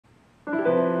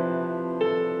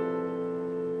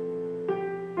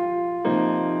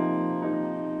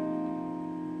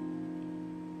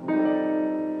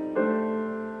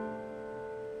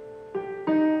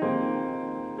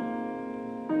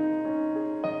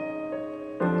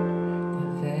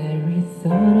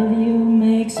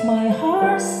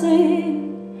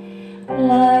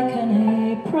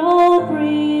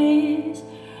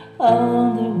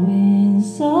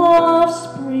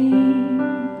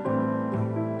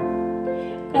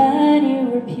and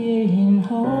you appear in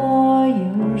all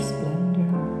your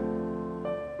splendor,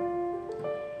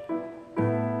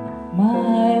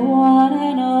 my one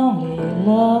and only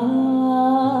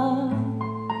love.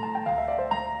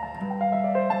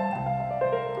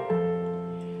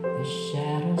 The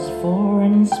shadows form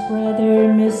and spread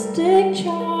their mystic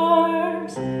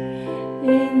charms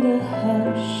in the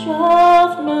hush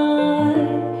of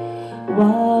night,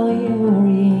 while you're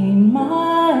in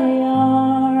my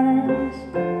arms.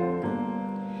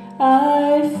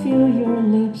 I feel your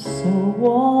lips so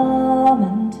warm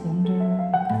and tender,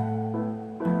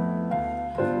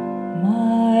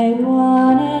 my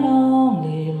one and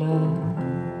only love.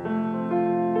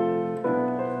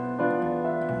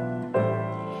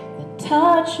 The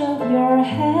touch of your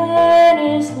hand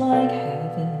is like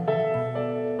heaven,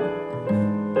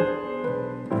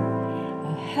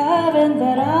 a heaven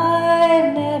that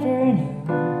I've never known.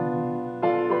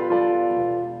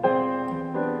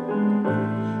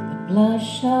 The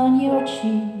blush on your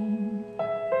cheek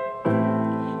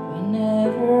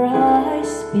whenever I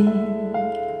speak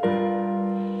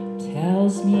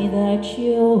tells me that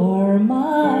you are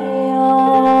my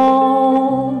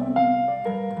own.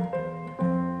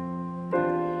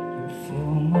 You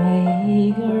fill my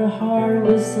eager heart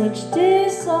with such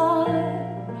desire.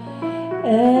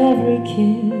 Every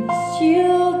kiss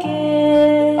you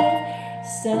give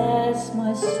sets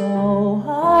my soul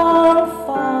on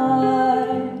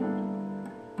fire.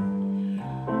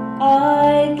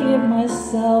 I give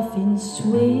myself in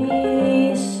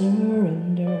sweet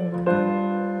surrender,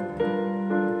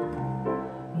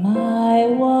 my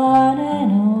one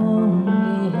and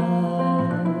only love.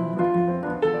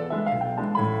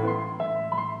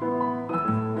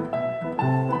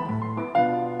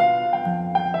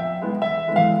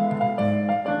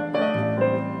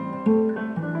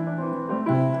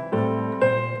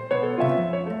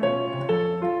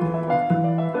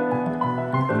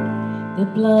 The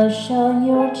blush on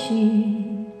your cheek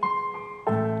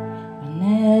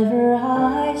whenever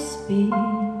I speak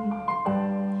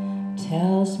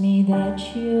tells me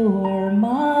that you are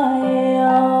my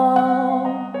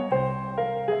own.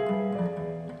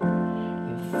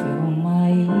 You fill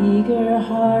my eager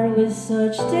heart with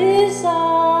such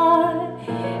desire.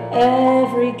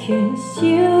 Every kiss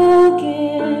you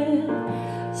give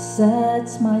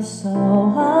sets my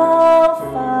soul on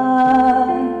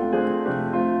fire.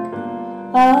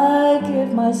 I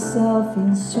give myself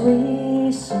in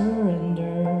sweet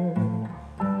surrender,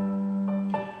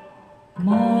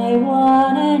 my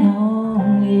one and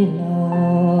only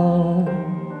love,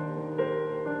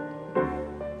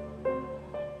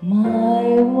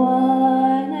 my one